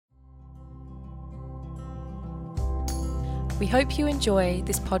We hope you enjoy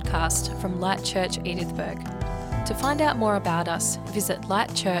this podcast from Light Church Edithburgh. To find out more about us, visit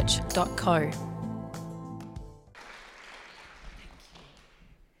lightchurch.co.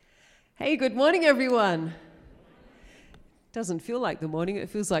 Hey, good morning, everyone. Doesn't feel like the morning, it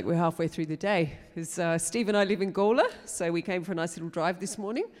feels like we're halfway through the day. Because Steve and I live in Gawler, so we came for a nice little drive this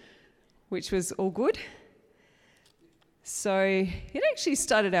morning, which was all good. So it actually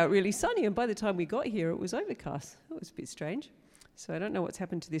started out really sunny, and by the time we got here, it was overcast. That was a bit strange. So I don't know what's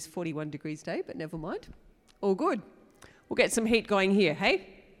happened to this 41 degrees day, but never mind. All good. We'll get some heat going here, hey?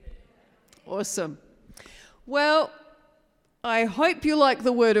 Awesome. Well, I hope you like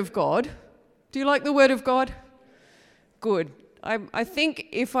the Word of God. Do you like the Word of God? Good. I think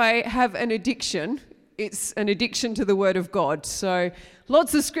if I have an addiction, it's an addiction to the Word of God. So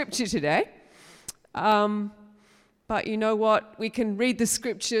lots of scripture today. But you know what? We can read the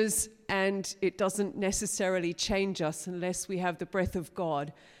scriptures and it doesn't necessarily change us unless we have the breath of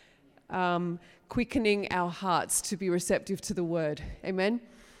God quickening our hearts to be receptive to the Word. Amen?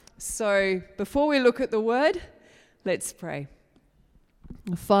 So before we look at the Word, let's pray.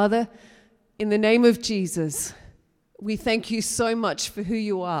 Father, in the name of Jesus, we thank you so much for who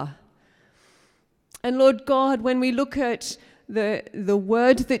you are. And Lord God, when we look at the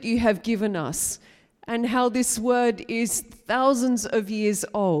Word that you have given us, and how this word is thousands of years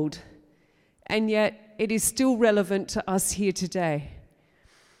old, and yet it is still relevant to us here today.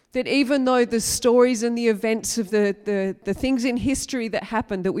 That even though the stories and the events of the things in history that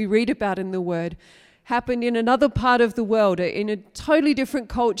happened, that we read about in the word, happened in another part of the world, in a totally different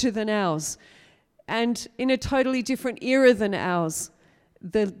culture than ours, and in a totally different era than ours,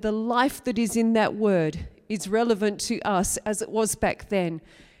 the life that is in that word is relevant to us as it was back then.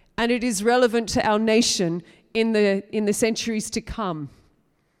 And it is relevant to our nation in the centuries to come.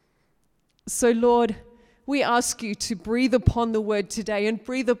 So, Lord, we ask you to breathe upon the word today and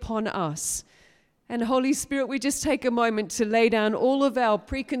breathe upon us. And Holy Spirit, we just take a moment to lay down all of our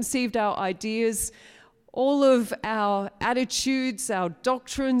preconceived ideas, all of our attitudes, our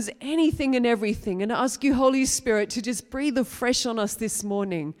doctrines, anything and everything, and ask you, Holy Spirit, to just breathe afresh on us this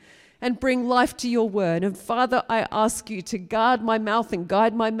morning and bring life to your word. And Father, I ask you to guard my mouth and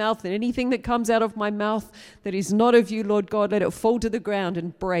guide my mouth, and anything that comes out of my mouth that is not of you, Lord God, let it fall to the ground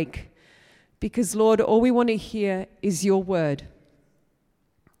and break. Because, Lord, all we want to hear is your word.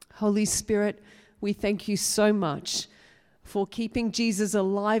 Holy Spirit, we thank you so much for keeping Jesus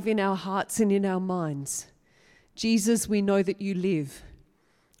alive in our hearts and in our minds. Jesus, we know that you live.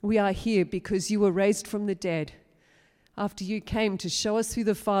 We are here because you were raised from the dead. After you came to show us who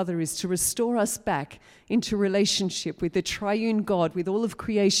the Father is, to restore us back into relationship with the triune God, with all of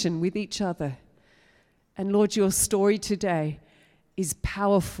creation, with each other. And Lord, your story today is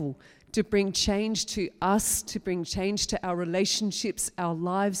powerful to bring change to us, to bring change to our relationships, our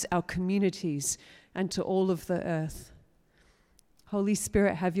lives, our communities, and to all of the earth. Holy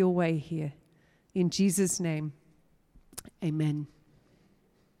Spirit, have your way here. In Jesus' name, amen.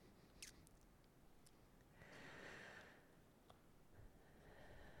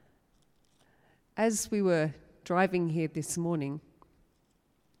 As we were driving here this morning,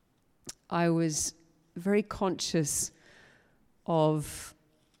 I was very conscious of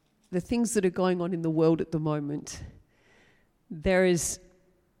the things that are going on in the world at the moment. There is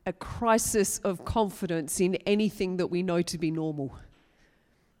a crisis of confidence in anything that we know to be normal.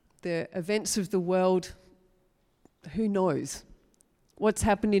 The events of the world, who knows? What's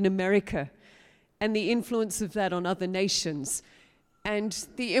happened in America and the influence of that on other nations, and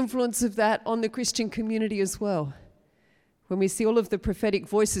the influence of that on the Christian community as well. When we see all of the prophetic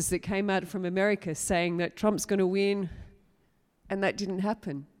voices that came out from America saying that Trump's going to win, and that didn't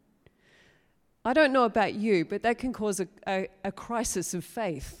happen. I don't know about you, but that can cause a crisis of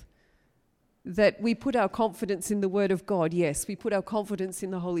faith. That we put our confidence in the Word of God, yes. We put our confidence in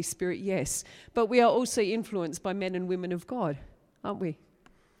the Holy Spirit, yes. But we are also influenced by men and women of God, aren't we?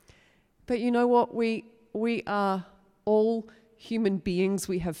 But you know what? We are all human beings.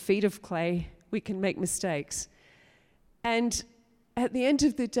 We have feet of clay. We can make mistakes. And at the end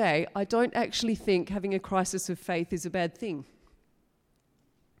of the day, I don't actually think having a crisis of faith is a bad thing.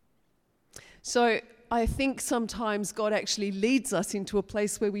 So I think sometimes God actually leads us into a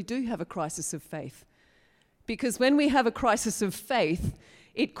place where we do have a crisis of faith. Because when we have a crisis of faith,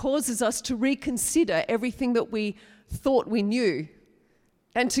 it causes us to reconsider everything that we thought we knew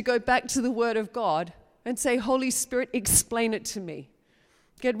and to go back to the Word of God and say, Holy Spirit, explain it to me.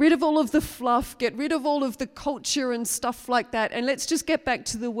 Get rid of all of the fluff, get rid of all of the culture and stuff like that, and let's just get back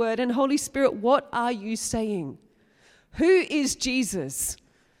to the Word. And Holy Spirit, what are you saying? Who is Jesus?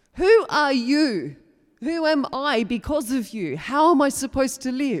 Who are you? Who am I because of you? How am I supposed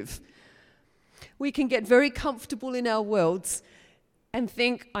to live? We can get very comfortable in our worlds and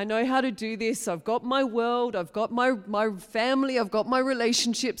think, I know how to do this. I've got my world. I've got my family. I've got my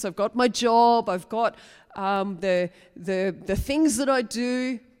relationships. I've got my job. I've got the things that I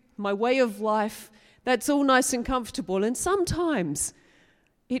do, my way of life. That's all nice and comfortable. And sometimes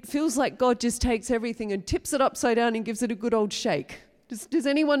it feels like God just takes everything and tips it upside down and gives it a good old shake. Does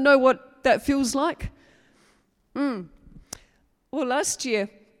anyone know what that feels like? Well, last year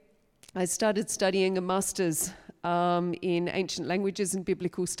I started studying a master's in ancient languages and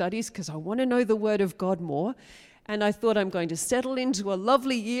biblical studies because I want to know the Word of God more. And I thought I'm going to settle into a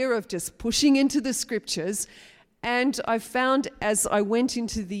lovely year of just pushing into the scriptures. And I found as I went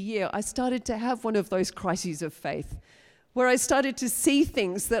into the year, I started to have one of those crises of faith where I started to see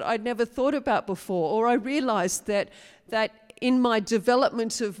things that I'd never thought about before, or I realized that in my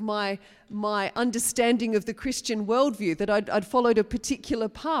development of my understanding of the Christian worldview, that I'd followed a particular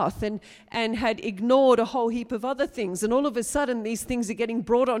path and had ignored a whole heap of other things. And all of a sudden, these things are getting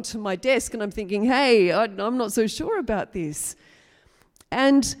brought onto my desk, and I'm thinking, hey, I'm not so sure about this.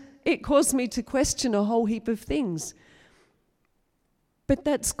 And it caused me to question a whole heap of things. But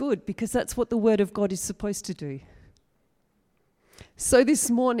that's good, because that's what the Word of God is supposed to do. So this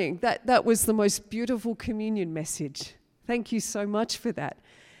morning, that was the most beautiful communion message. Thank you so much for that.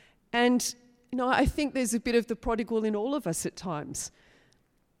 And, I think there's a bit of the prodigal in all of us at times,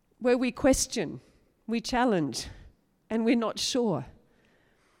 where we question, we challenge, and we're not sure.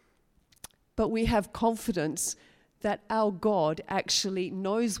 But we have confidence that our God actually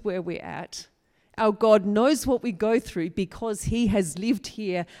knows where we're at. Our God knows what we go through because He has lived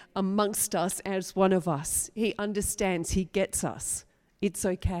here amongst us as one of us. He understands, He gets us. It's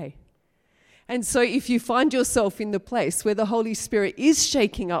okay. And so if you find yourself in the place where the Holy Spirit is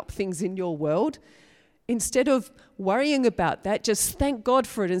shaking up things in your world, instead of worrying about that, just thank God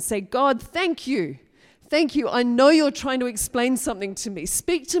for it and say, God, thank you. Thank you. I know you're trying to explain something to me.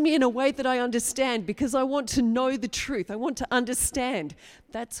 Speak to me in a way that I understand, because I want to know the truth. I want to understand.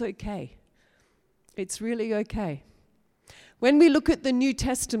 That's okay. It's really okay. When we look at the New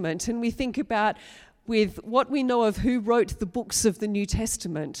Testament and we think about with what we know of who wrote the books of the New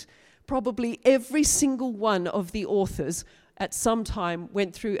Testament, probably every single one of the authors at some time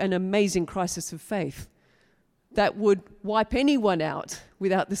went through an amazing crisis of faith that would wipe anyone out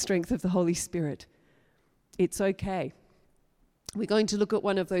without the strength of the Holy Spirit. It's okay. We're going to look at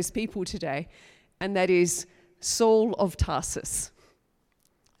one of those people today, and that is Saul of Tarsus.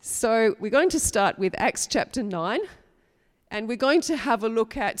 So we're going to start with Acts chapter 9, and we're going to have a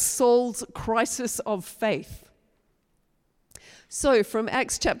look at Saul's crisis of faith. So from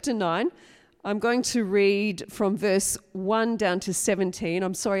Acts chapter 9, I'm going to read from verse 1 down to 17.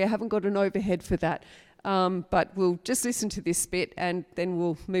 I'm sorry, I haven't got an overhead for that, but we'll just listen to this bit and then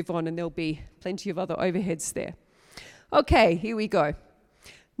we'll move on, and there'll be plenty of other overheads there. Okay, here we go.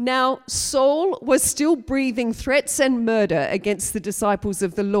 Now Saul was still breathing threats and murder against the disciples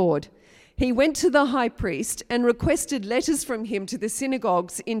of the Lord. He went to the high priest and requested letters from him to the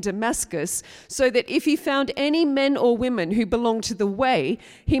synagogues in Damascus, so that if he found any men or women who belonged to the way,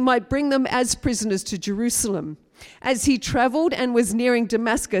 he might bring them as prisoners to Jerusalem. As he traveled and was nearing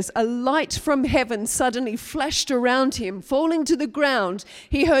Damascus, a light from heaven suddenly flashed around him. Falling to the ground,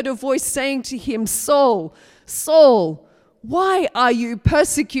 he heard a voice saying to him, "Saul, Saul, why are you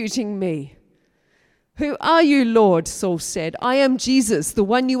persecuting me?" "Who are you, Lord?" Saul said. "I am Jesus, the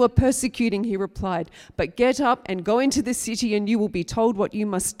one you are persecuting," he replied. "But get up and go into the city, and you will be told what you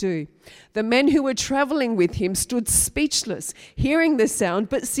must do." The men who were traveling with him stood speechless, hearing the sound,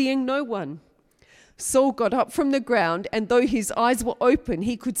 but seeing no one. Saul got up from the ground, and though his eyes were open,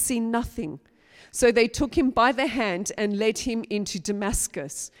 he could see nothing. So they took him by the hand and led him into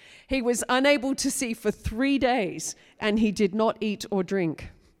Damascus. He was unable to see for 3 days, and he did not eat or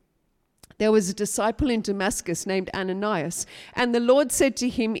drink. There was a disciple in Damascus named Ananias, and the Lord said to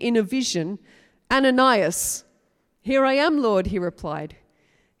him in a vision, "Ananias." "Here I am, Lord," he replied.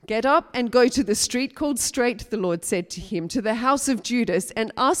 "Get up and go to the street called Straight," the Lord said to him, "to the house of Judas,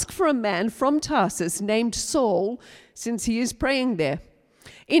 and ask for a man from Tarsus named Saul, since he is praying there.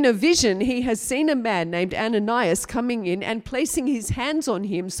 In a vision, he has seen a man named Ananias coming in and placing his hands on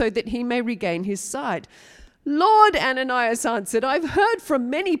him so that he may regain his sight." "Lord," Ananias answered, "I've heard from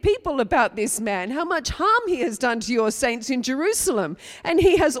many people about this man, how much harm he has done to your saints in Jerusalem. And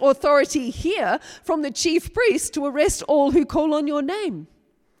he has authority here from the chief priest to arrest all who call on your name."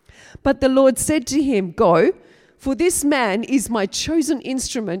 But the Lord said to him, "Go, For this man is my chosen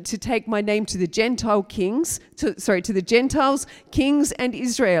instrument to take my name to the Gentiles, kings and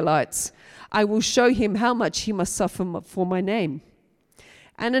Israelites. I will show him how much he must suffer for my name."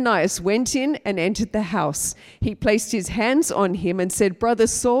 Ananias went in and entered the house. He placed his hands on him and said, "Brother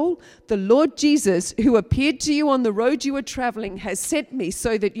Saul, the Lord Jesus, who appeared to you on the road you were traveling, has sent me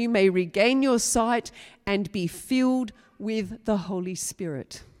so that you may regain your sight and be filled with the Holy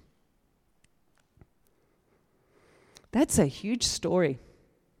Spirit." That's a huge story.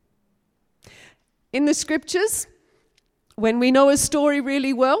 In the scriptures, when we know a story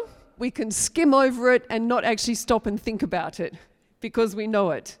really well, we can skim over it and not actually stop and think about it because we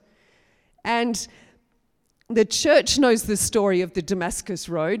know it. And the church knows the story of the Damascus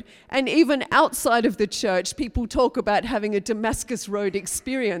Road, and even outside of the church, people talk about having a Damascus Road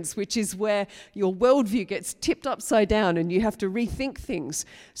experience, which is where your worldview gets tipped upside down and you have to rethink things.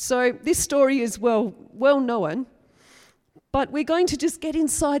 So this story is well known, but we're going to just get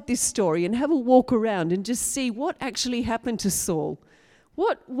inside this story and have a walk around and just see what actually happened to Saul.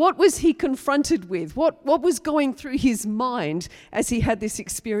 What was he confronted with? What was going through his mind as he had this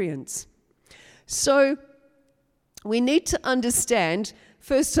experience? So we need to understand,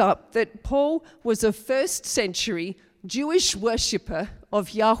 first up, that Paul was a first century Jewish worshipper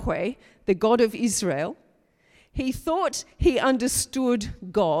of Yahweh, the God of Israel. He thought he understood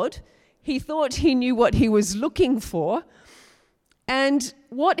God. He thought he knew what he was looking for. And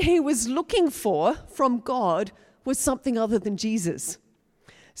what he was looking for from God was something other than Jesus.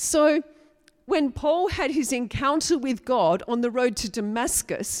 So when Paul had his encounter with God on the road to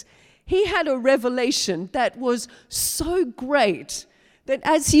Damascus, he had a revelation that was so great that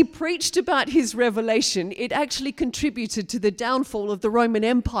as he preached about his revelation, it actually contributed to the downfall of the Roman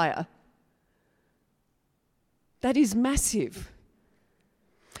Empire. That is massive.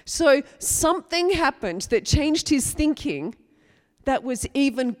 So something happened that changed his thinking that was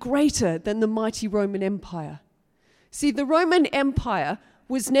even greater than the mighty Roman Empire. See, the Roman Empire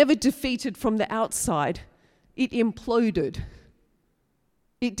was never defeated from the outside. It imploded.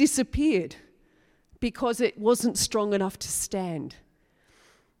 It disappeared because it wasn't strong enough to stand.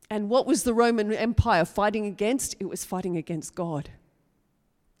 And what was the Roman Empire fighting against? It was fighting against God.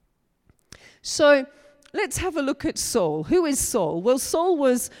 So let's have a look at Saul. Who is Saul? Well, Saul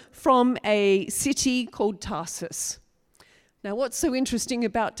was from a city called Tarsus. Now, what's so interesting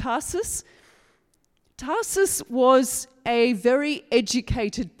about Tarsus? Tarsus was a very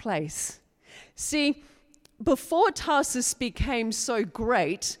educated place. See, before Tarsus became so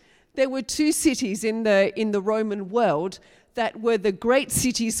great, there were two cities in the Roman world that were the great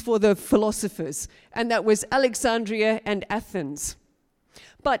cities for the philosophers, and that was Alexandria and Athens.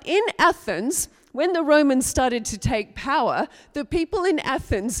 But in Athens, when the Romans started to take power, the people in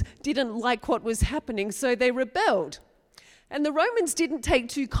Athens didn't like what was happening, so they rebelled. And the Romans didn't take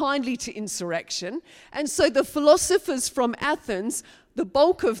too kindly to insurrection. And so the philosophers from Athens, the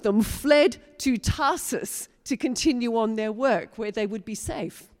bulk of them fled to Tarsus to continue on their work where they would be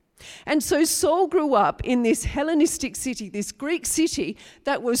safe. And so Saul grew up in this Hellenistic city, this Greek city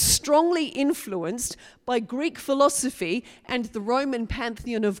that was strongly influenced by Greek philosophy and the Roman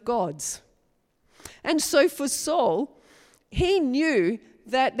pantheon of gods. And so for Saul, he knew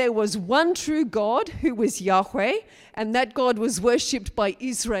that there was one true God who was Yahweh, and that God was worshipped by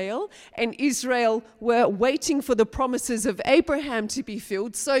Israel, and Israel were waiting for the promises of Abraham to be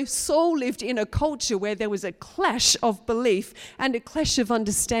filled. So Saul lived in a culture where there was a clash of belief and a clash of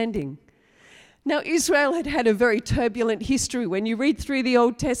understanding. Now, Israel had had a very turbulent history. When you read through the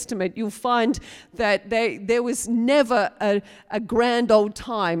Old Testament, you'll find that there was never a grand old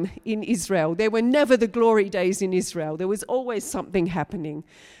time in Israel. There were never the glory days in Israel. There was always something happening.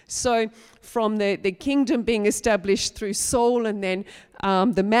 So from the kingdom being established through Saul, and then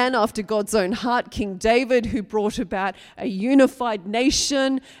the man after God's own heart, King David, who brought about a unified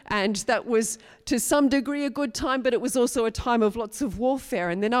nation, and that was to some degree a good time, but it was also a time of lots of warfare.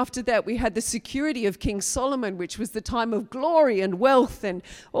 And then after that, we had the security of King Solomon, which was the time of glory and wealth and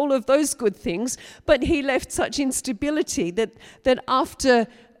all of those good things. But he left such instability that after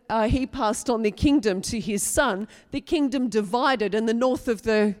he passed on the kingdom to his son, the kingdom divided, and the north of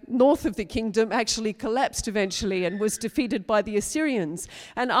the kingdom actually collapsed eventually and was defeated by the Assyrians.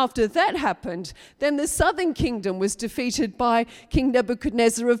 And after that happened, then the southern kingdom was defeated by King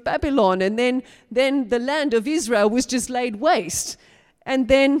Nebuchadnezzar of Babylon, and then the land of Israel was just laid waste. And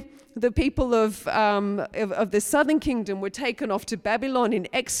then the people of the southern kingdom were taken off to Babylon in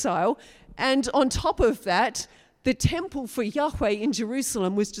exile, and on top of that, the temple for Yahweh in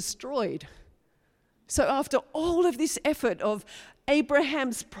Jerusalem was destroyed. So after all of this effort of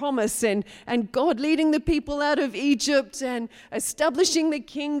Abraham's promise and God leading the people out of Egypt and establishing the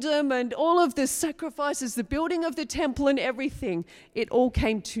kingdom and all of the sacrifices, the building of the temple and everything, it all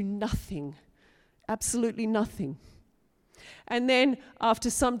came to nothing. Absolutely nothing. And then after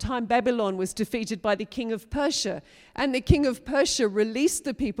some time, Babylon was defeated by the king of Persia. And the king of Persia released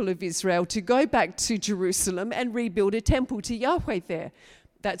the people of Israel to go back to Jerusalem and rebuild a temple to Yahweh there.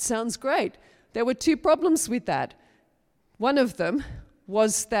 That sounds great. There were two problems with that. One of them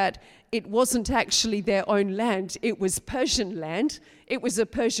was that it wasn't actually their own land. It was Persian land. It was a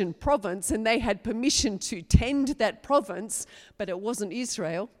Persian province, and they had permission to tend that province, but it wasn't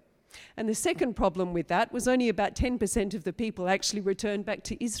Israel. And the second problem with that was only about 10% of the people actually returned back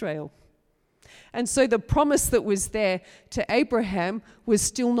to Israel. And so the promise that was there to Abraham was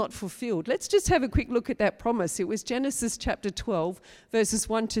still not fulfilled. Let's just have a quick look at that promise. It was Genesis chapter 12, verses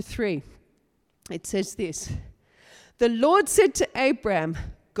 1 to 3. It says this: "The Lord said to Abram,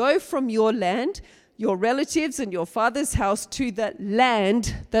 'Go from your land, your relatives and your father's house to the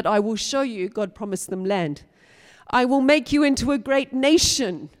land that I will show you.'" God promised them land. "I will make you into a great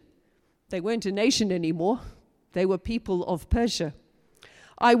nation." They weren't a nation anymore. They were people of Persia.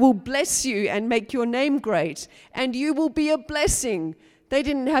 "I will bless you and make your name great, and you will be a blessing." They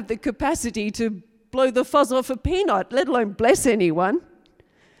didn't have the capacity to blow the fuzz off a peanut, let alone bless anyone.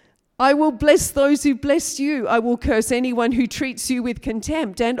 "I will bless those who bless you. I will curse anyone who treats you with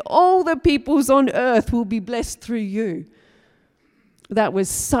contempt, and all the peoples on earth will be blessed through you." That was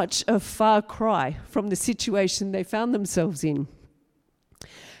such a far cry from the situation they found themselves in.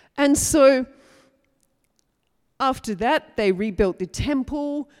 And so after that, they rebuilt the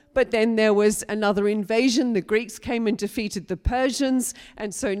temple, but then there was another invasion. The Greeks came and defeated the Persians,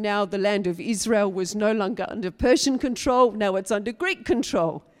 and so now the land of Israel was no longer under Persian control, now it's under Greek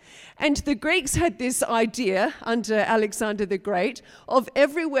control. And the Greeks had this idea under Alexander the Great of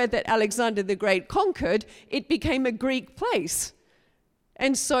everywhere that Alexander the Great conquered, it became a Greek place.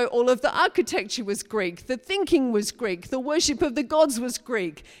 And so all of the architecture was Greek, the thinking was Greek, the worship of the gods was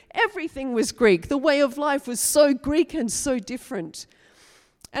Greek, everything was Greek. The way of life was so Greek and so different.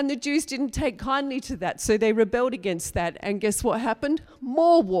 And the Jews didn't take kindly to that, so they rebelled against that. And guess what happened?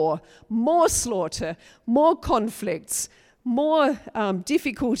 More war, more slaughter, more conflicts, more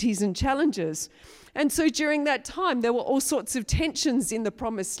difficulties and challenges. And so during that time, there were all sorts of tensions in the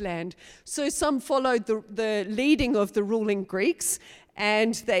Promised Land. So some followed the leading of the ruling Greeks,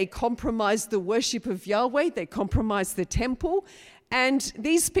 and they compromised the worship of Yahweh, they compromised the temple, and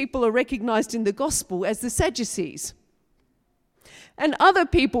these people are recognized in the gospel as the Sadducees. And other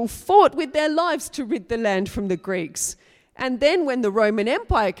people fought with their lives to rid the land from the Greeks. And then when the Roman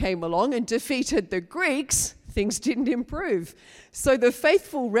Empire came along and defeated the Greeks, things didn't improve. So the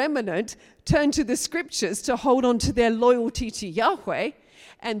faithful remnant turned to the scriptures to hold on to their loyalty to Yahweh.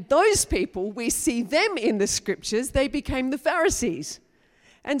 And those people, we see them in the scriptures, they became the Pharisees.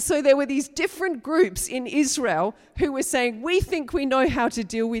 And so there were these different groups in Israel who were saying, we think we know how to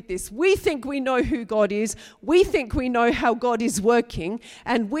deal with this. We think we know who God is. We think we know how God is working.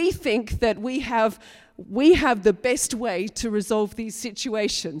 And we think that we have the best way to resolve these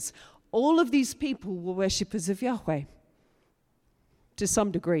situations. All of these people were worshippers of Yahweh to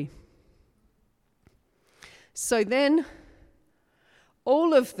some degree. So then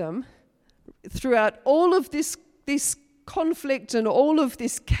all of them, throughout all of this conflict and all of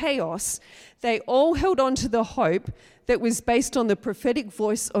this chaos, they all held on to the hope that was based on the prophetic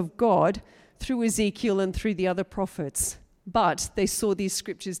voice of God through Ezekiel and through the other prophets. But they saw these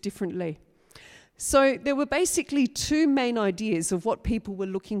scriptures differently. So there were basically two main ideas of what people were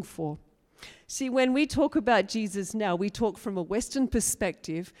looking for. See, when we talk about Jesus now, we talk from a Western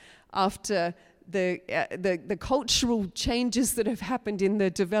perspective after the cultural changes that have happened in the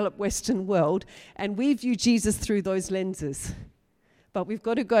developed Western world, and we view Jesus through those lenses. But we've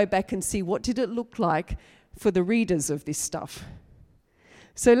got to go back and see what did it look like for the readers of this stuff.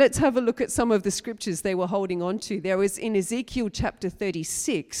 So let's have a look at some of the scriptures they were holding on to. There was in Ezekiel chapter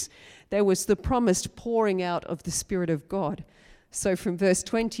 36, there was the promised pouring out of the Spirit of God. So from verse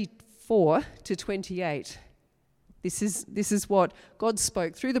 24 to 28, this is what God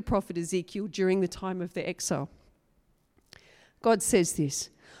spoke through the prophet Ezekiel during the time of the exile. God says this: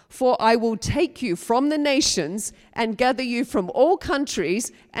 "For I will take you from the nations and gather you from all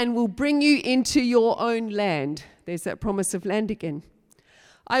countries and will bring you into your own land." There's that promise of land again.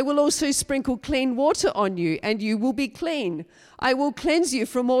 "I will also sprinkle clean water on you, and you will be clean. I will cleanse you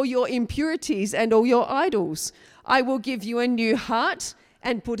from all your impurities and all your idols. I will give you a new heart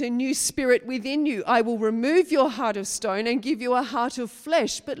and put a new spirit within you. I will remove your heart of stone and give you a heart of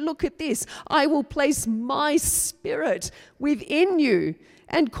flesh. But look at this. I will place my spirit within you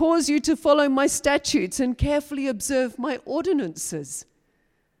and cause you to follow my statutes and carefully observe my ordinances.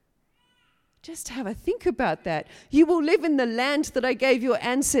 Just have a think about that. You will live in the land that I gave your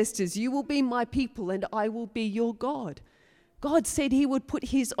ancestors. You will be my people and I will be your God. God said he would put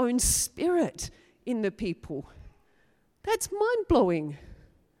his own spirit in the people. That's mind-blowing.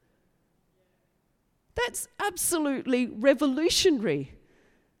 That's absolutely revolutionary.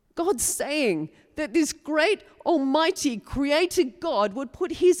 God's saying that this great, almighty, creator God would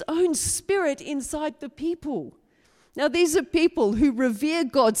put his own spirit inside the people. Now, these are people who revere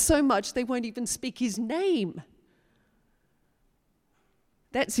God so much they won't even speak his name.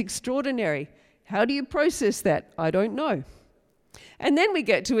 That's extraordinary. How do you process that? I don't know. And then we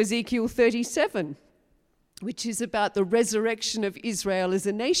get to Ezekiel 37, which is about the resurrection of Israel as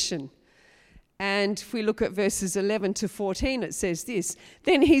a nation. And if we look at verses 11 to 14, it says this.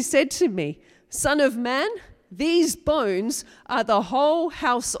 Then he said to me, Son of man, these bones are the whole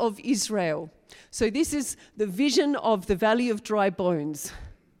house of Israel. So this is the vision of the valley of dry bones.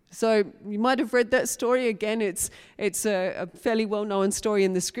 So you might have read that story. Again, it's a fairly well-known story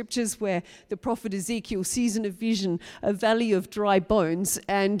in the scriptures where the prophet Ezekiel sees in a vision a valley of dry bones,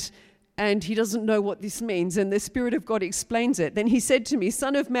 and he doesn't know what this means, and the Spirit of God explains it. Then he said to me,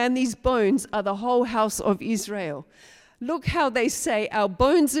 Son of man, these bones are the whole house of Israel. Look how they say, our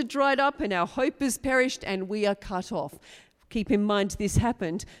bones are dried up and our hope is perished and we are cut off. Keep in mind this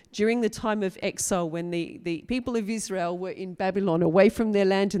happened during the time of exile when the people of Israel were in Babylon, away from their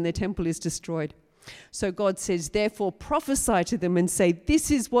land, and their temple is destroyed. So God says, therefore prophesy to them and say,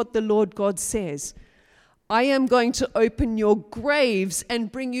 this is what the Lord God says. I am going to open your graves and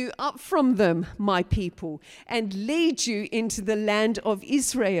bring you up from them, my people, and lead you into the land of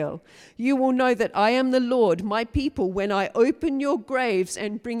Israel. You will know that I am the Lord, my people. When I open your graves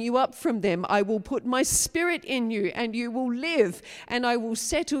and bring you up from them, I will put my spirit in you and you will live, and I will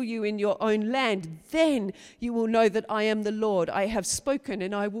settle you in your own land. Then you will know that I am the Lord. I have spoken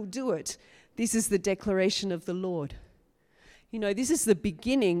and I will do it. This is the declaration of the Lord. You know, this is the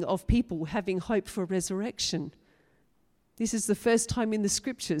beginning of people having hope for resurrection. This is the first time in the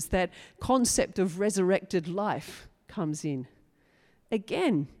scriptures that concept of resurrected life comes in.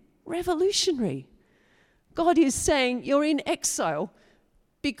 Again, revolutionary. God is saying you're in exile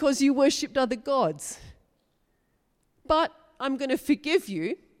because you worshipped other gods. But I'm going to forgive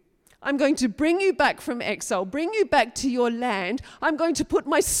you. I'm going to bring you back from exile, bring you back to your land. I'm going to put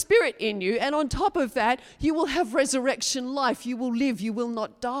my spirit in you. And on top of that, you will have resurrection life. You will live. You will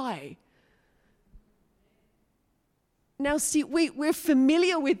not die. Now, see, we're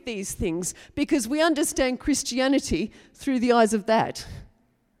familiar with these things because we understand Christianity through the eyes of that.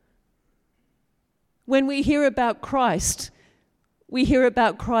 When we hear about Christ, we hear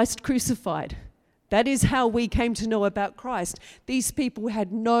about Christ crucified. That is how we came to know about Christ. These people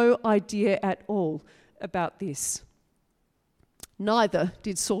had no idea at all about this. Neither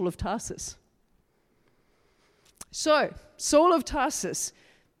did Saul of Tarsus. So, Saul of Tarsus,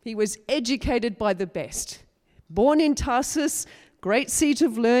 he was educated by the best. Born in Tarsus, great seat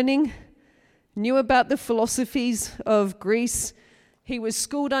of learning, knew about the philosophies of Greece. He was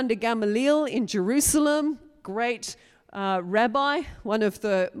schooled under Gamaliel in Jerusalem, great rabbi, one of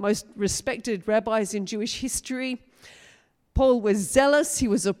the most respected rabbis in Jewish history. Paul was zealous. He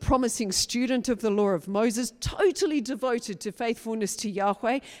was a promising student of the law of Moses, totally devoted to faithfulness to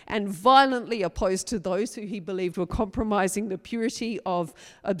Yahweh and violently opposed to those who he believed were compromising the purity of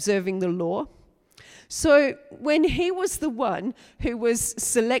observing the law. So when he was the one who was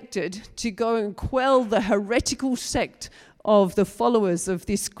selected to go and quell the heretical sect of the followers of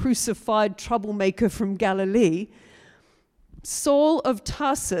this crucified troublemaker from Galilee, Saul of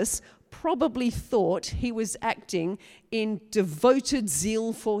Tarsus probably thought he was acting in devoted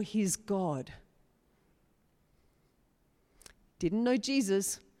zeal for his God. Didn't know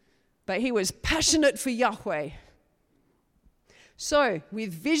Jesus, but he was passionate for Yahweh. So,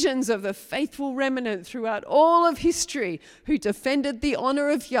 with visions of the faithful remnant throughout all of history who defended the honor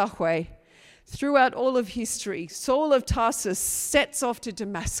of Yahweh, throughout all of history, Saul of Tarsus sets off to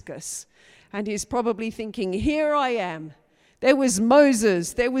Damascus, and he's probably thinking, here I am. There was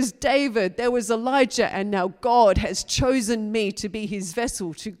Moses, there was David, there was Elijah, and now God has chosen me to be his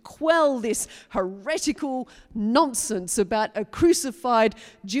vessel to quell this heretical nonsense about a crucified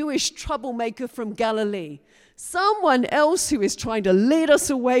Jewish troublemaker from Galilee. Someone else who is trying to lead us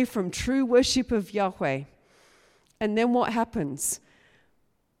away from true worship of Yahweh. And then what happens?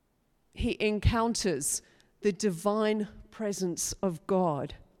 He encounters the divine presence of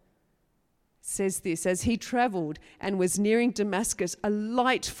God. It says this, as he traveled and was nearing Damascus, a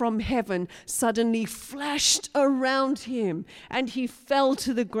light from heaven suddenly flashed around him, and he fell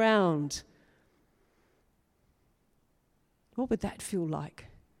to the ground. What would that feel like?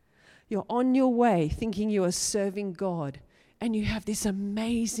 You're on your way thinking you are serving God, and you have this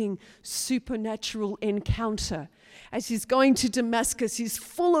amazing supernatural encounter. As he's going to Damascus, he's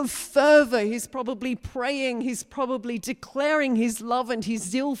full of fervor. He's probably praying. He's probably declaring his love and his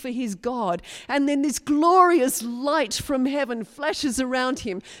zeal for his God. And then this glorious light from heaven flashes around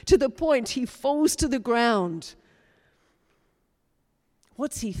him to the point he falls to the ground.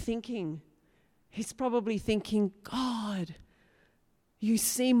 What's he thinking? He's probably thinking, God, you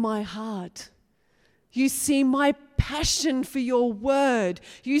see my heart. You see my passion for your word.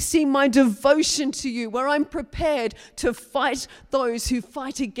 You see my devotion to you, where I'm prepared to fight those who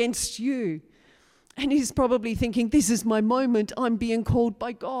fight against you. And he's probably thinking, this is my moment. I'm being called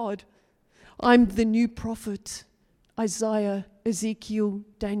by God. I'm the new prophet. Isaiah, Ezekiel,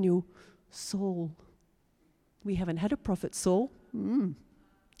 Daniel, Saul. We haven't had a prophet, Saul.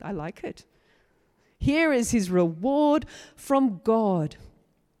 I like it. Here is his reward from God.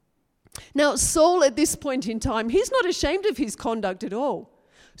 Now, Saul at this point in time, he's not ashamed of his conduct at all.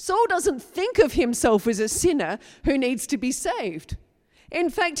 Saul doesn't think of himself as a sinner who needs to be saved. In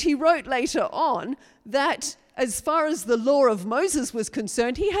fact, he wrote later on that as far as the law of Moses was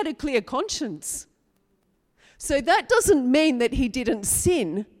concerned, he had a clear conscience. So that doesn't mean that he didn't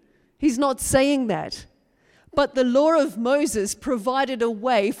sin. He's not saying that. But the law of Moses provided a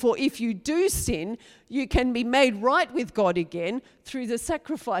way for if you do sin, you can be made right with God again through the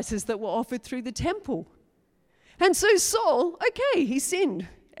sacrifices that were offered through the temple. And so Saul, okay, he sinned.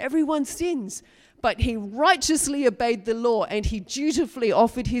 Everyone sins. But he righteously obeyed the law, and he dutifully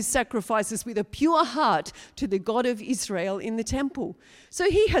offered his sacrifices with a pure heart to the God of Israel in the temple. So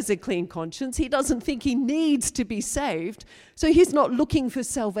he has a clean conscience. He doesn't think he needs to be saved. So he's not looking for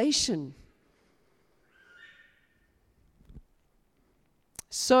salvation.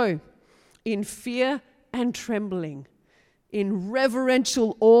 So, in fear and trembling, in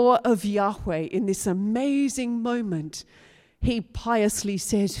reverential awe of Yahweh, in this amazing moment, he piously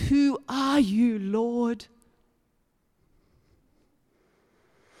says, "Who are you, Lord?"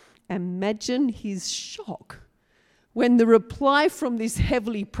 Imagine his shock when the reply from this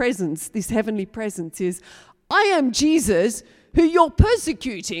heavenly presence is, "I am Jesus, who you're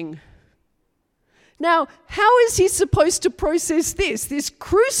persecuting." Now, how is he supposed to process this? This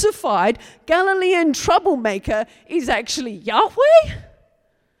crucified Galilean troublemaker is actually Yahweh?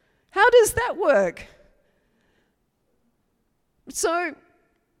 How does that work? So,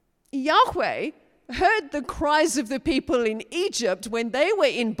 Yahweh heard the cries of the people in Egypt when they were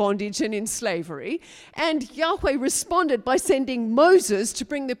in bondage and in slavery, and Yahweh responded by sending Moses to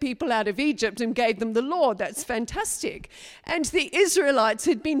bring the people out of Egypt and gave them the law. That's fantastic. And the Israelites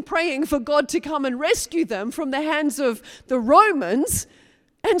had been praying for God to come and rescue them from the hands of the Romans,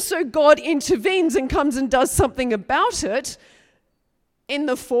 and so God intervenes and comes and does something about it in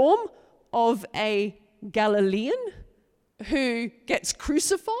the form of a Galilean who gets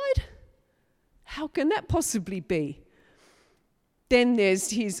crucified. How can that possibly be? Then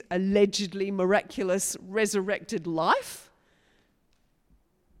there's his allegedly miraculous resurrected life.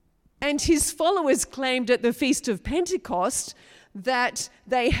 And his followers claimed at the Feast of Pentecost that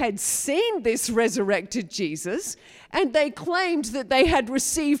they had seen this resurrected Jesus, and they claimed that they had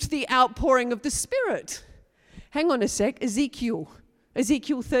received the outpouring of the Spirit. Hang on a sec, Ezekiel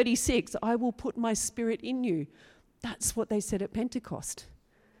 36, "I will put my Spirit in you." That's what they said at Pentecost.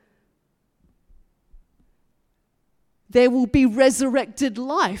 There will be resurrected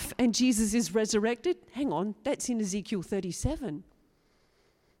life, and Jesus is resurrected. Hang on, that's in Ezekiel 37.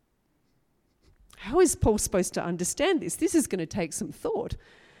 How is Paul supposed to understand this? This is going to take some thought.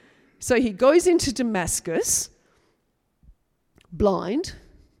 So he goes into Damascus, blind,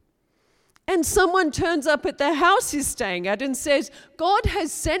 and someone turns up at the house he's staying at and says, "God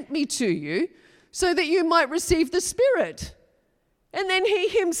has sent me to you so that you might receive the Spirit." And then he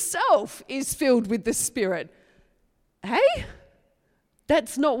himself is filled with the Spirit. Hey,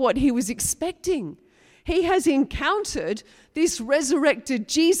 that's not what he was expecting. He has encountered this resurrected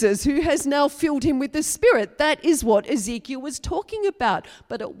Jesus who has now filled him with the Spirit. That is what Ezekiel was talking about,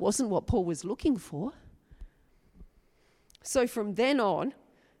 but it wasn't what Paul was looking for. So from then on,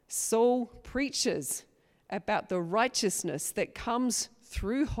 Saul preaches about the righteousness that comes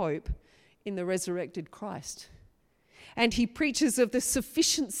through hope in the resurrected Christ. And he preaches of the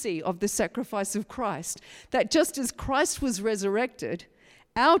sufficiency of the sacrifice of Christ, that just as Christ was resurrected,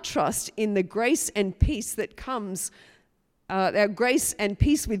 our trust in the grace and peace that comes our grace and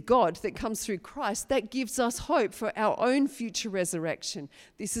peace with God that comes through Christ, that gives us hope for our own future resurrection.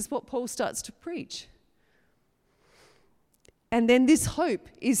 This is what Paul starts to preach. And then this hope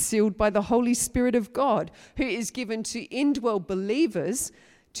is sealed by the Holy Spirit of God, who is given to indwell believers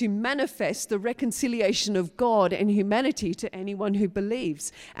to manifest the reconciliation of God and humanity to anyone who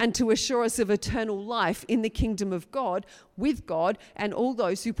believes, and to assure us of eternal life in the kingdom of God, with God, and all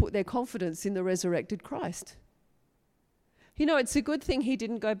those who put their confidence in the resurrected Christ. You know, it's a good thing he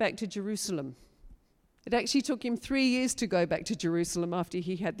didn't go back to Jerusalem. It actually took him 3 years to go back to Jerusalem after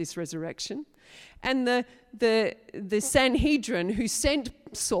he had this resurrection. And the Sanhedrin who sent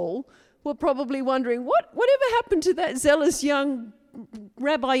Saul were probably wondering, whatever happened to that zealous young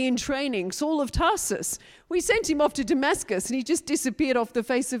rabbi in training, Saul of Tarsus? We sent him off to Damascus and he just disappeared off the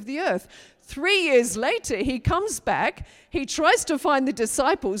face of the earth. 3 years later, he comes back, he tries to find the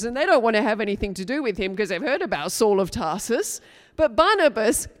disciples, and they don't want to have anything to do with him because they've heard about Saul of Tarsus. But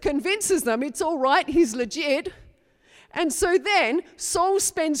Barnabas convinces them it's all right, he's legit. And so then Saul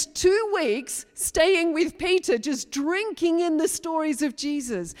spends 2 weeks staying with Peter, just drinking in the stories of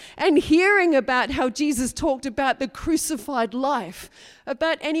Jesus and hearing about how Jesus talked about the crucified life,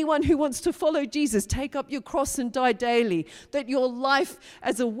 about anyone who wants to follow Jesus, take up your cross and die daily, that your life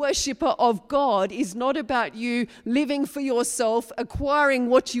as a worshiper of God is not about you living for yourself, acquiring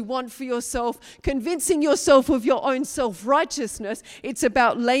what you want for yourself, convincing yourself of your own self-righteousness. It's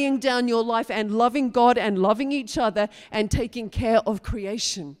about laying down your life and loving God and loving each other and taking care of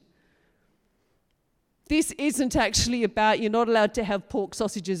creation. This isn't actually about you're not allowed to have pork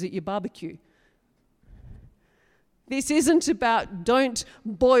sausages at your barbecue. This isn't about don't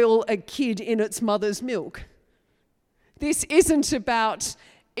boil a kid in its mother's milk. This isn't about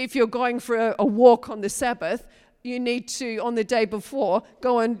if you're going for a walk on the Sabbath, you need to, on the day before,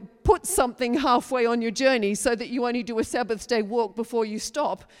 go and put something halfway on your journey so that you only do a Sabbath day walk before you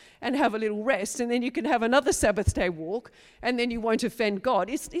stop and have a little rest, and then you can have another Sabbath day walk, and then you won't offend God.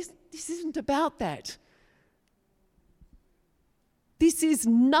 This isn't about that. This is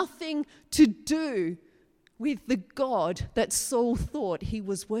nothing to do with the God that Saul thought he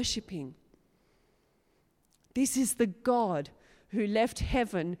was worshipping. This is the God who left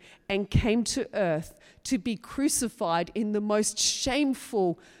heaven and came to earth to be crucified in the most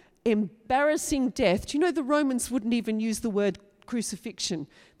shameful, embarrassing death. Do you know the Romans wouldn't even use the word crucifixion?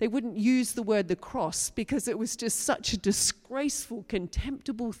 They wouldn't use the word the cross because it was just such a disgraceful,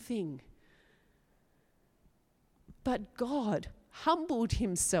 contemptible thing. But God humbled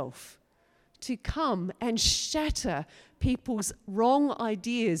himself to come and shatter people's wrong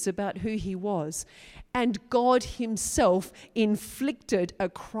ideas about who he was. And God himself inflicted a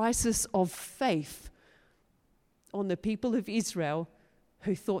crisis of faith on the people of Israel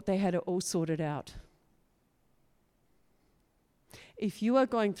who thought they had it all sorted out. If you are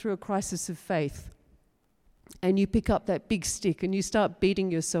going through a crisis of faith and you pick up that big stick and you start beating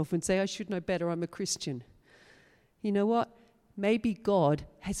yourself and say, I should know better, I'm a Christian. You know what? Maybe God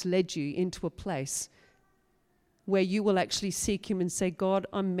has led you into a place where you will actually seek him and say, God,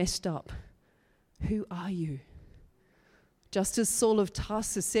 I'm messed up. Who are you? Just as Saul of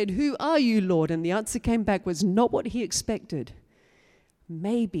Tarsus said, who are you, Lord? And the answer came back was not what he expected.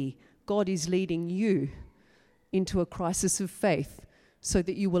 Maybe God is leading you into a crisis of faith so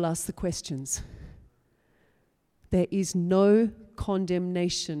that you will ask the questions. There is no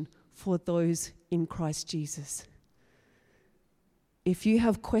condemnation for those in Christ Jesus. If you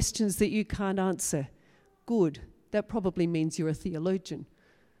have questions that you can't answer, good. That probably means you're a theologian.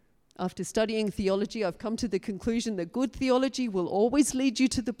 After studying theology, I've come to the conclusion that good theology will always lead you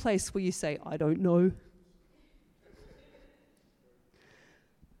to the place where you say, I don't know.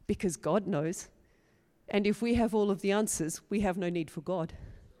 Because God knows. And if we have all of the answers, we have no need for God.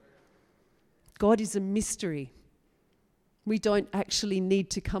 God is a mystery. We don't actually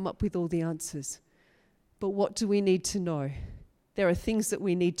need to come up with all the answers. But what do we need to know? There are things that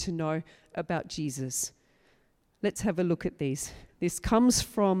we need to know about Jesus. Let's have a look at these. This comes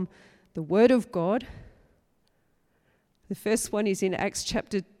from the Word of God. The first one is in Acts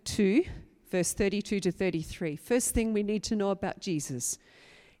chapter 2, verse 32 to 33. First thing we need to know about Jesus.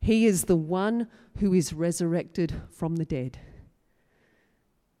 He is the one who is resurrected from the dead.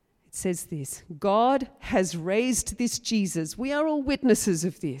 It says this, God has raised this Jesus. We are all witnesses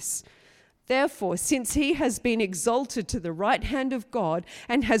of this. Therefore, since he has been exalted to the right hand of God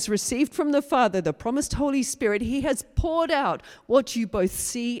and has received from the Father the promised Holy Spirit, he has poured out what you both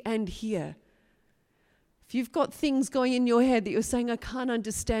see and hear. If you've got things going in your head that you're saying, I can't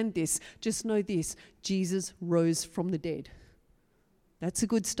understand this, just know this, Jesus rose from the dead. That's a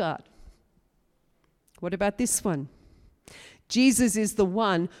good start. What about this one? Jesus is the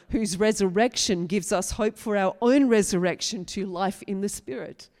one whose resurrection gives us hope for our own resurrection to life in the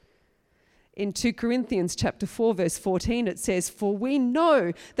Spirit. In 2 Corinthians chapter 4, verse 14, it says, "For we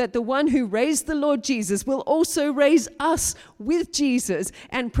know that the one who raised the Lord Jesus will also raise us with Jesus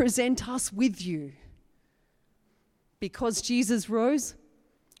and present us with you." Because Jesus rose,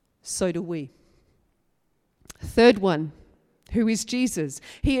 so do we. Third one, who is Jesus?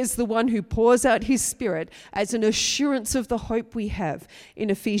 He is the one who pours out his Spirit as an assurance of the hope we have. In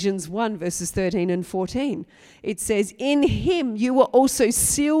Ephesians 1, verses 13 and 14, it says, "In him you were also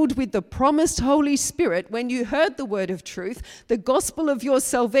sealed with the promised Holy Spirit when you heard the word of truth, the gospel of your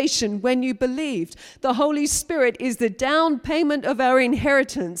salvation when you believed." The Holy Spirit is the down payment of our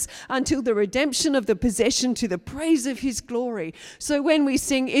inheritance until the redemption of the possession to the praise of his glory. So when we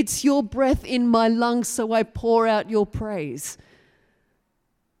sing, "It's your breath in my lungs, so I pour out your praise,"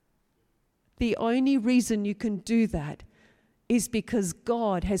 the only reason you can do that is because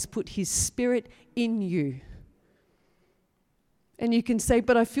God has put his Spirit in you. And you can say,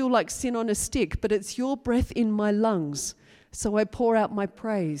 "But I feel like sin on a stick," but it's your breath in my lungs, so I pour out my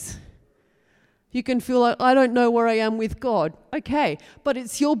praise. You can feel like, "I don't know where I am with God." Okay, but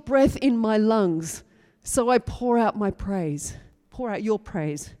it's your breath in my lungs, so I pour out my praise. Pour out your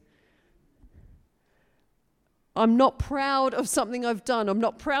praise. I'm not proud of something I've done. I'm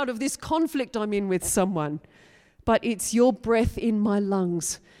not proud of this conflict I'm in with someone. But it's your breath in my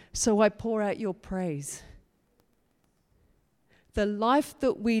lungs, so I pour out your praise. The life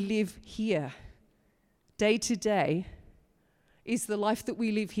that we live here, day to day, is the life that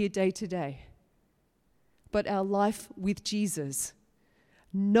we live here day to day. But our life with Jesus,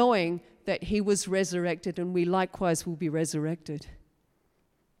 knowing that he was resurrected and we likewise will be resurrected,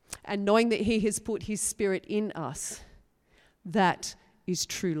 and knowing that he has put his Spirit in us, that is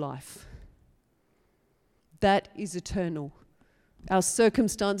true life. That is eternal. Our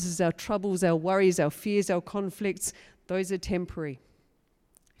circumstances, our troubles, our worries, our fears, our conflicts, those are temporary.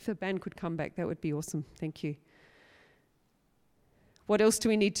 If the band could come back, that would be awesome. Thank you. What else do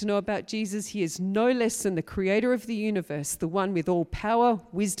we need to know about Jesus? He is no less than the creator of the universe, the one with all power,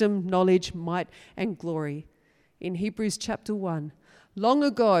 wisdom, knowledge, might, and glory. In Hebrews chapter 1, long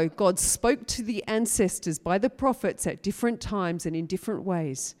ago, God spoke to the ancestors by the prophets at different times and in different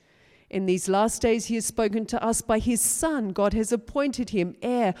ways. In these last days, he has spoken to us by his Son. God has appointed him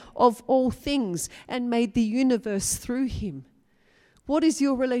heir of all things and made the universe through him. What is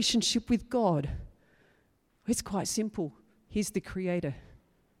your relationship with God? It's quite simple. He's the creator.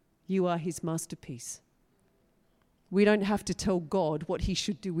 You are his masterpiece. We don't have to tell God what he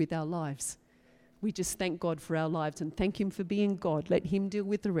should do with our lives. We just thank God for our lives and thank him for being God. Let him deal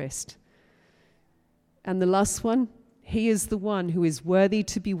with the rest. And the last one, he is the one who is worthy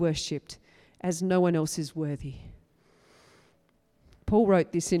to be worshipped, as no one else is worthy. Paul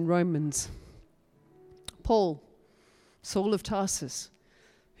wrote this in Romans. Paul, Saul of Tarsus,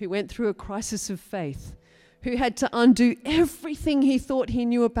 who went through a crisis of faith, who had to undo everything he thought he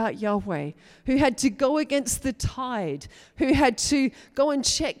knew about Yahweh, who had to go against the tide, who had to go and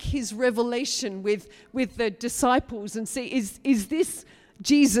check his revelation with the disciples and see, is this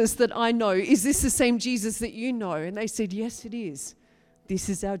Jesus that I know? Is this the same Jesus that you know? And they said, yes, it is. This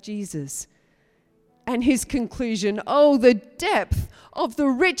is our Jesus. And his conclusion, oh, the depth of the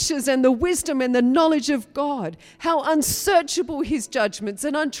riches and the wisdom and the knowledge of God, how unsearchable his judgments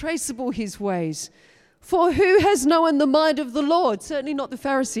and untraceable his ways. For who has known the mind of the Lord? Certainly not the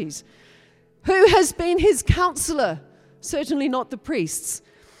Pharisees. Who has been his counselor? Certainly not the priests.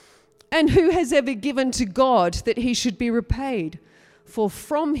 And who has ever given to God that he should be repaid? For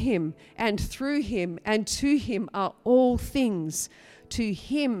from him and through him and to him are all things. To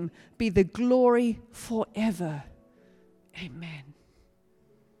him be the glory forever. Amen.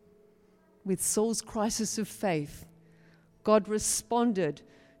 With Saul's crisis of faith, God responded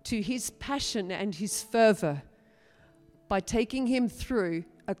to his passion and his fervor by taking him through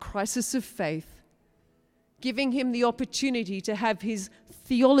a crisis of faith, giving him the opportunity to have his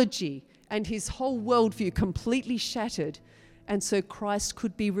theology and his whole worldview completely shattered, and so Christ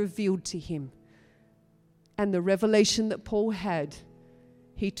could be revealed to him. And the revelation that Paul had,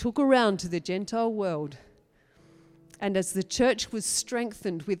 he took around to the Gentile world. And as the church was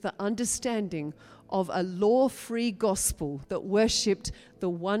strengthened with the understanding of a law-free gospel that worshipped the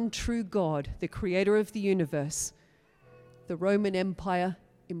one true God, the creator of the universe, the Roman Empire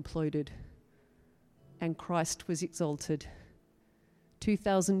imploded and Christ was exalted.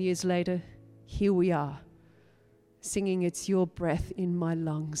 2,000 years later, here we are, singing, "It's your breath in my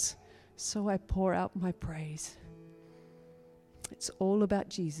lungs, so I pour out my praise." It's all about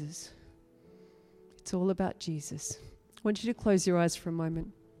Jesus. It's all about Jesus. want you to close your eyes for a moment.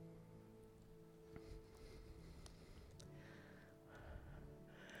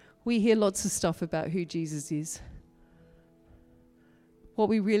 We hear lots of stuff about who Jesus is. What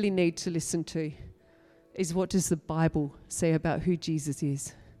we really need to listen to is, what does the Bible say about who Jesus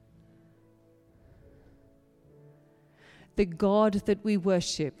is? The God that we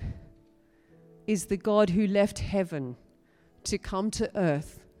worship is the God who left heaven to come to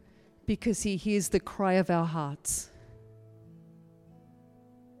earth because he hears the cry of our hearts.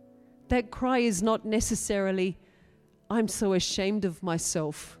 That cry is not necessarily, I'm so ashamed of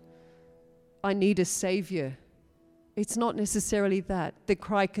myself, I need a savior. It's not necessarily that. The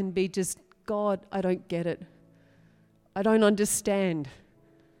cry can be just, God, I don't get it. I don't understand.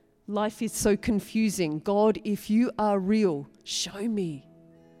 Life is so confusing. God, if you are real, show me.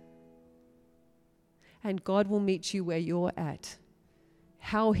 And God will meet you where you're at.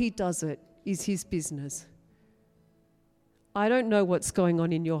 How he does it is his business. I don't know what's going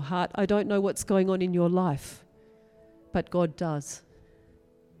on in your heart. I don't know what's going on in your life. But God does.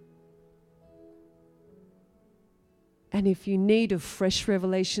 And if you need a fresh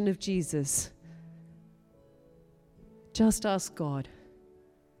revelation of Jesus, just ask God,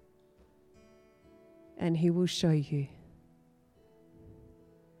 and he will show you.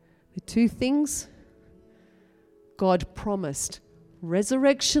 The two things: God promised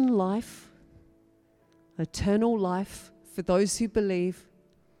resurrection life, eternal life for those who believe.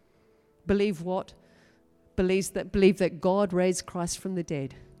 Believe what? Believe that God raised Christ from the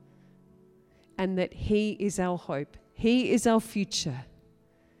dead, and that he is our hope. He is our future.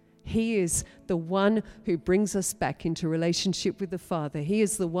 He is the one who brings us back into relationship with the Father. He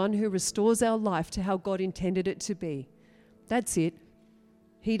is the one who restores our life to how God intended it to be. That's it.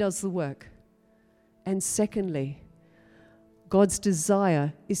 He does the work. And secondly, God's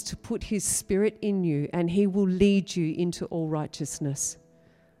desire is to put his Spirit in you, and he will lead you into all righteousness.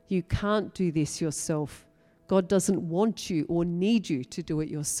 You can't do this yourself. God doesn't want you or need you to do it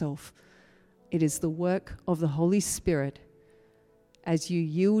yourself. It is the work of the Holy Spirit as you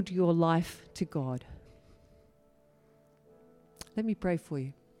yield your life to God. Let me pray for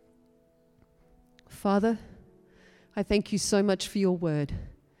you. Father, I thank you so much for your word.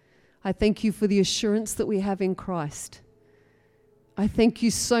 I thank you for the assurance that we have in Christ. I thank you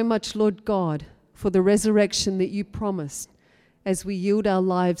so much, Lord God, for the resurrection that you promised as we yield our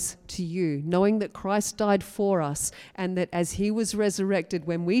lives to you, knowing that Christ died for us, and that as he was resurrected,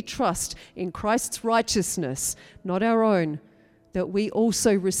 when we trust in Christ's righteousness, not our own, that we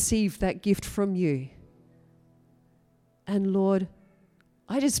also receive that gift from you. And Lord,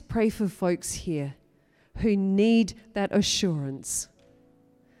 I just pray for folks here who need that assurance,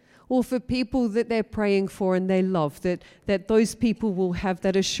 or for people that they're praying for and they love, that those people will have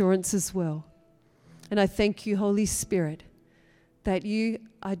that assurance as well. And I thank you, Holy Spirit, that you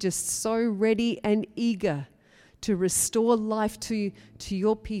are just so ready and eager to restore life to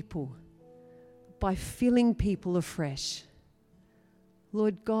your people by filling people afresh.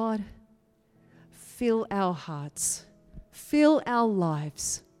 Lord God, fill our hearts, fill our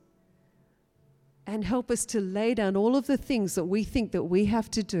lives, and help us to lay down all of the things that we think that we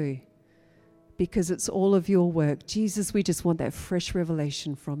have to do, because it's all of your work. Jesus, we just want that fresh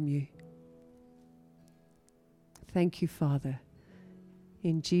revelation from you. Thank you, Father.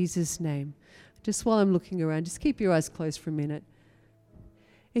 In Jesus' name. Just while I'm looking around, just keep your eyes closed for a minute.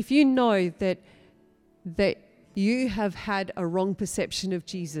 If you know that you have had a wrong perception of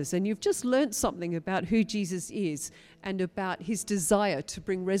Jesus, and you've just learned something about who Jesus is and about his desire to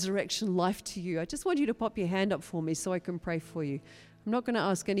bring resurrection life to you, I just want you to pop your hand up for me so I can pray for you. I'm not going to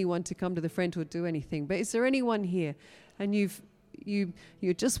ask anyone to come to the front or do anything, but is there anyone here and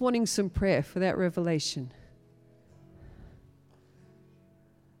you're just wanting some prayer for that revelation?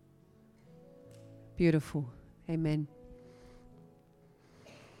 Beautiful. Amen.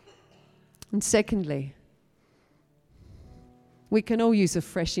 And secondly, we can all use a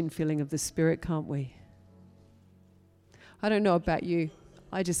fresh infilling of the Spirit, can't we? I don't know about you.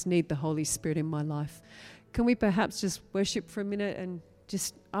 I just need the Holy Spirit in my life. Can we perhaps just worship for a minute and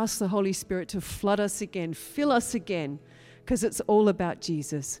just ask the Holy Spirit to flood us again, fill us again, because it's all about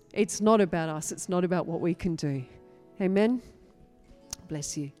Jesus. It's not about us. It's not about what we can do. Amen.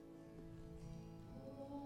 Bless you.